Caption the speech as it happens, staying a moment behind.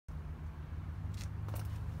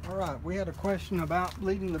All right, we had a question about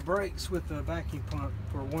bleeding the brakes with the vacuum pump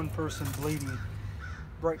for one person bleeding,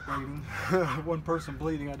 brake bleeding. One person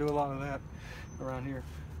bleeding, I do a lot of that around here.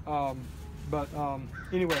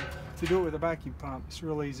 Anyway, to do it with a vacuum pump, it's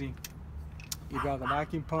real easy. You got the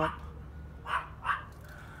vacuum pump.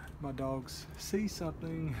 My dogs see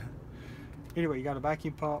something. Anyway, you got a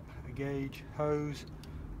vacuum pump, a gauge, hose,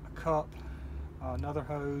 a cup, another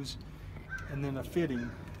hose, and then a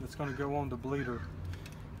fitting that's going to go on the bleeder.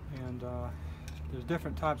 And there's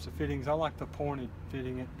different types of fittings. I like the pointed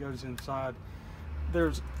fitting. It goes inside.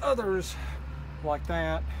 There's others like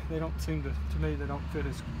that. They don't seem to me, they don't fit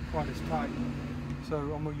quite as tight. So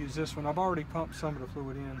I'm going to use this one. I've already pumped some of the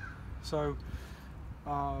fluid in. So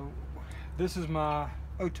this is my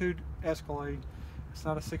 02 Escalade. It's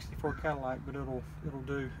not a 64 Cadillac, but it'll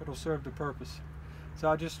do. It'll serve the purpose. So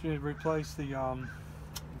I just need to replace the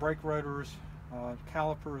brake rotors,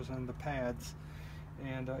 calipers, and the pads.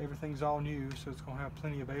 And everything's all new, so it's going to have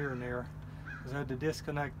plenty of air in there, because I had to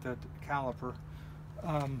disconnect the caliper.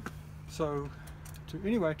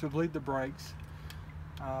 Anyway, to bleed the brakes,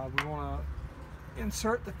 we want to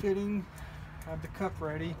insert the fitting, have the cup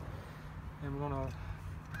ready, and we're going to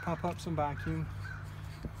pump up some vacuum,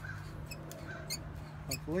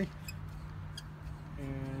 hopefully,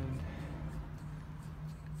 and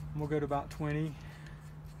we'll go to about 20.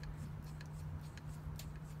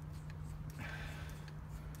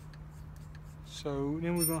 So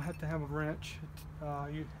then we're going to have a wrench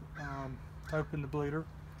to open the bleeder.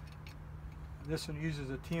 This one uses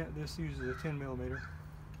a 10 millimeter.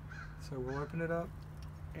 So we'll open it up,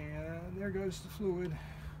 and there goes the fluid.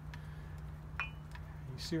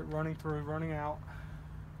 You see it running through, running out.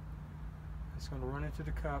 It's going to run into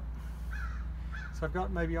the cup. So I've got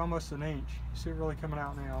maybe almost an inch. You see it really coming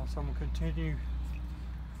out now. So I'm going to continue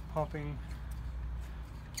pumping,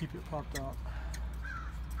 keep it pumped up.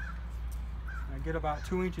 I get about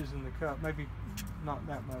 2 inches in the cup, maybe not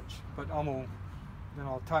that much, but then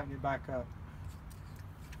I'll tighten it back up.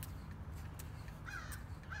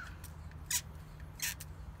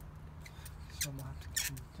 So I'm going to have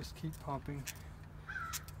to just keep pumping.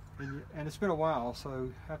 And it's been a while, so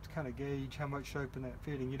you have to kind of gauge how much to open that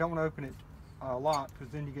fitting. You don't want to open it a lot,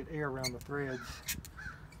 because then you get air around the threads.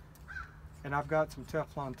 And I've got some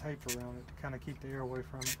Teflon tape around it to kind of keep the air away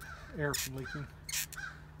from it, air from leaking.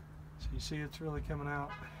 So you see it's really coming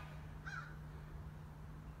out.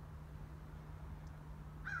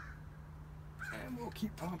 And we'll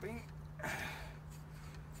keep pumping.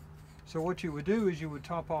 So what you would do is you would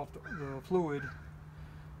top off the fluid.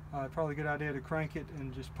 Probably a good idea to crank it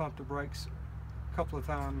and just pump the brakes a couple of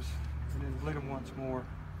times, and then bleed them once more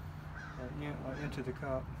into the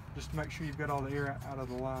cup, just to make sure you've got all the air out of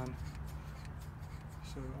the line.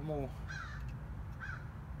 So I'm going to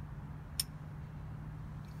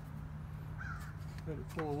let it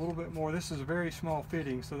pull a little bit more. This is a very small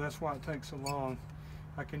fitting, so that's why it takes so long.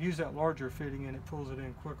 I can use that larger fitting and it pulls it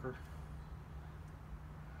in quicker.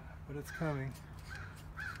 But it's coming.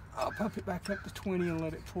 I'll pump it back up to 20 and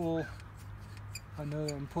let it pull. I know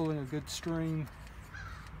I'm pulling a good stream.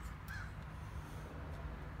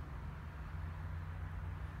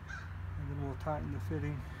 And then we'll tighten the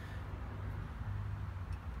fitting.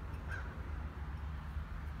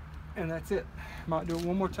 And that's it. Might do it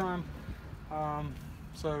one more time.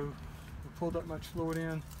 So we pulled that much fluid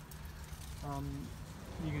in.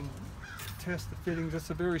 You can test the fittings. It's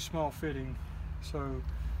a very small fitting, so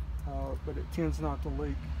but it tends not to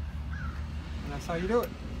leak. And that's how you do it.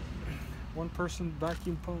 One person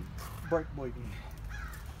vacuum pump brake bleeding.